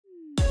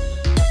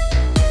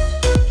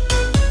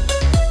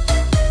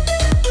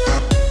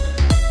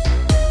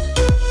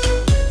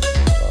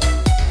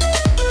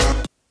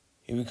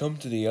come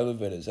to the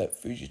elevators at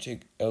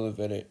Fujitec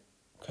Elevator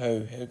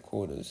Co.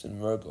 headquarters in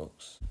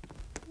Roblox.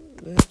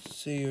 Let's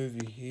see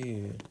over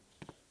here,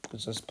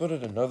 because I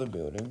spotted another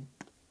building.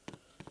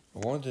 I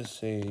want to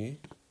see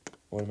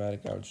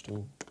automatic garage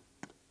tool.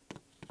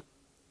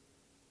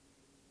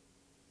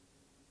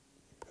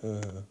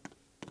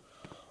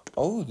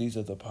 Oh, these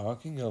are the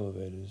parking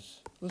elevators.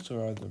 Let's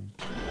ride them.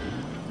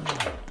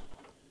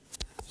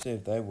 See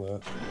if they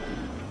work.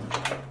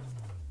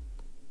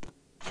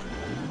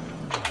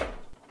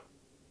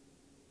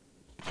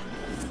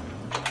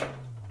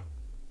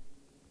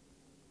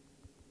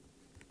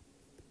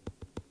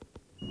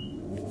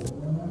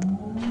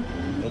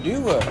 They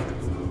do work.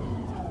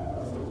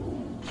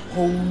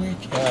 Holy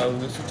cow,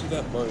 listen to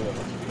that motor.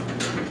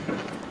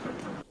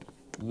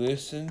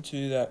 Listen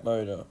to that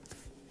motor.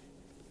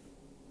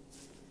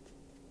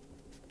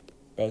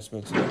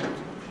 Basement select.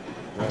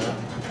 Right.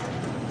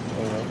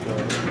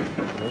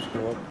 Let's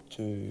go up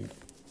to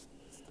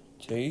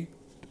T.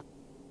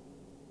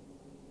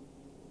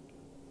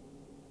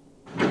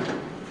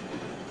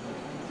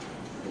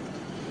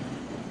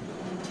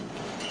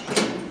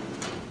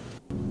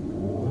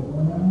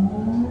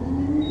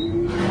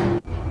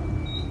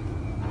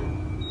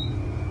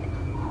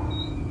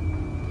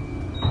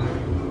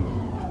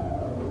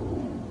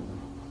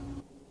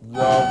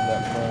 Love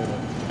that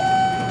motor.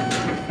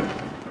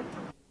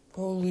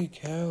 Holy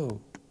cow.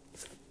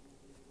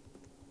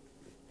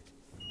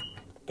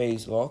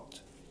 Bay's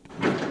locked.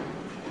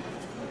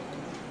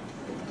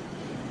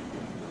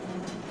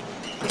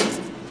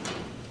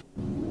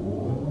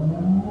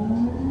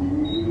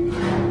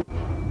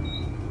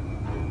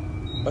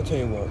 I'll tell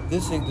you what,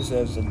 this thing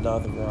deserves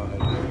another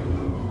ride.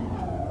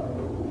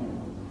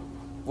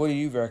 What do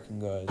you reckon,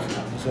 guys?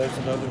 Deserves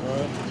another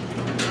ride?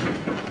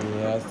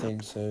 Yeah, I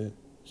think so.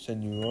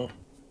 Send you up.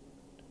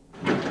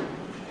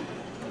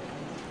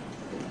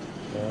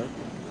 Alright.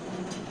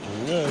 Here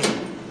we go.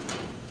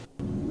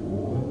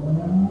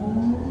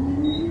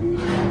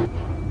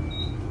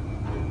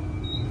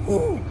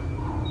 Woo!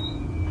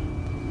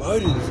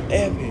 Motor's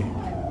epic.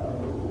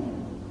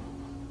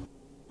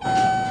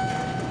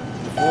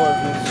 Before I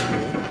miss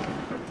it,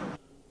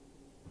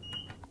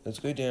 let's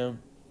go down.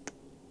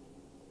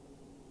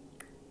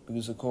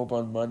 Because the core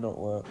button might not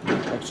work.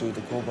 Actually,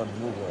 the core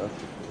button will work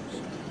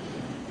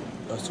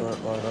because I saw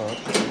it light up.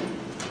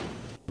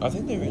 I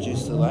think they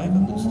reduced the lag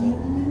on this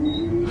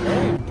thing.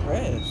 Very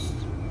impressed.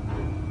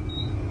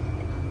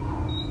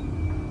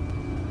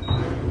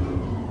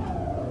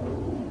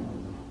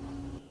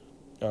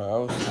 Alright, I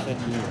will send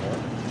you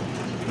one.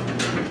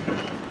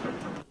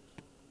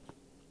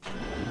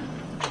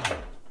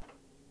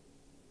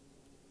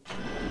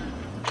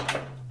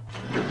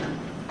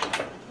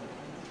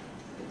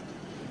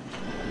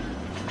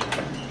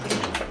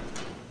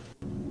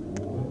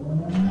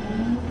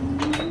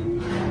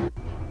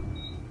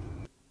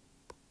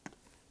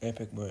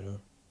 Epic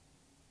motor.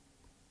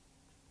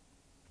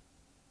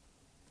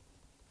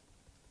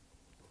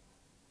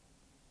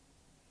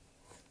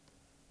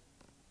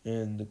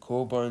 And the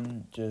core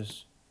button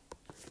just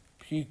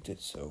puked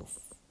itself.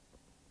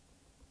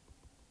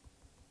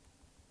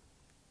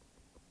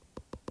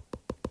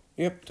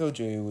 Yep, told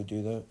you it would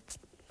do that.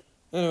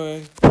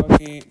 Anyway,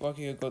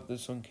 lucky I got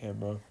this on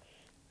camera.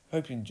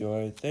 Hope you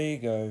enjoyed. There you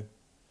go.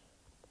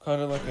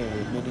 Kind of like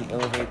a mini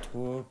elevator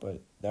tour,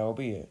 but that'll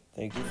be it.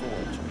 Thank you for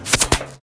watching.